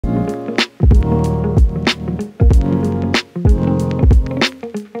Let's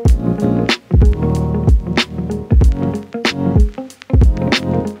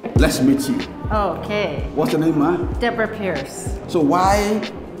meet you. Okay. What's your name, man? DEBORAH Pierce. So why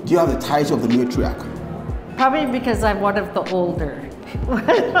do you have the title of the matriarch? Probably because I'm one of the older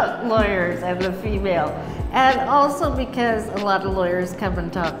lawyers and the female. And also because a lot of lawyers come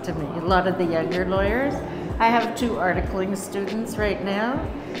and talk to me, a lot of the younger lawyers. I have 2 articling students right now,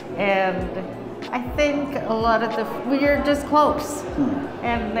 and I think a lot of we're just close.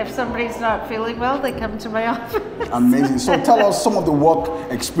 And if somebody's not feeling well, they come to my office. Amazing. So tell us some of the work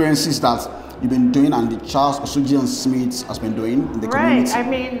experiences that you've been doing and the Charles Osuji Smith has been doing in the community. Right. I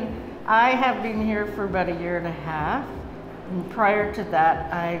mean, I have been here for about 1.5 years. And prior to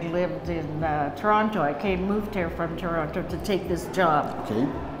that, I lived in Toronto. I moved here from Toronto to take this job. Okay.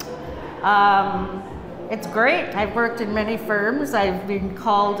 It's great. I've worked in many firms. I've been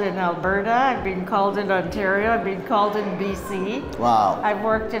called in Alberta. I've been called in Ontario. I've been called in BC. Wow. I've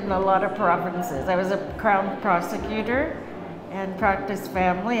worked in a lot of provinces. I was a Crown prosecutor and practiced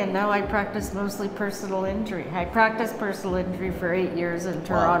family, and now I practice mostly personal injury. I practiced personal injury for 8 years in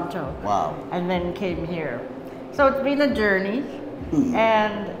Toronto. Wow. And then came here. So it's been a journey,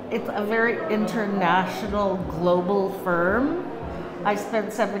 and it's a very international, global firm. I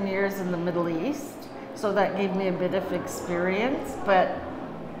spent 7 years in the Middle East, so that gave me a bit of experience, but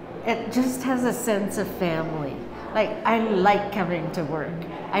it just has a sense of family. Like, I like coming to work.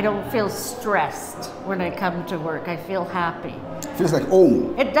 I don't feel stressed when I come to work. I feel happy. Feels like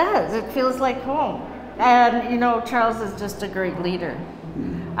home. It does. It feels like home. And, you know, Charles is just a great leader.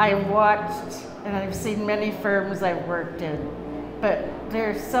 I watched and I've seen many firms I've worked in, but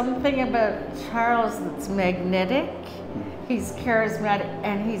there's something about Charles that's magnetic. He's charismatic,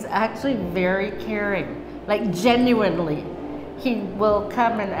 and he's actually very caring, like genuinely. He will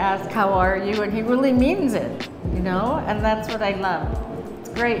come and ask, how are you? And he really means it, you know? And that's what I love. It's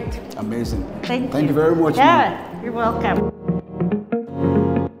great. Amazing. Thank you. Thank you very much. Yeah, you're welcome.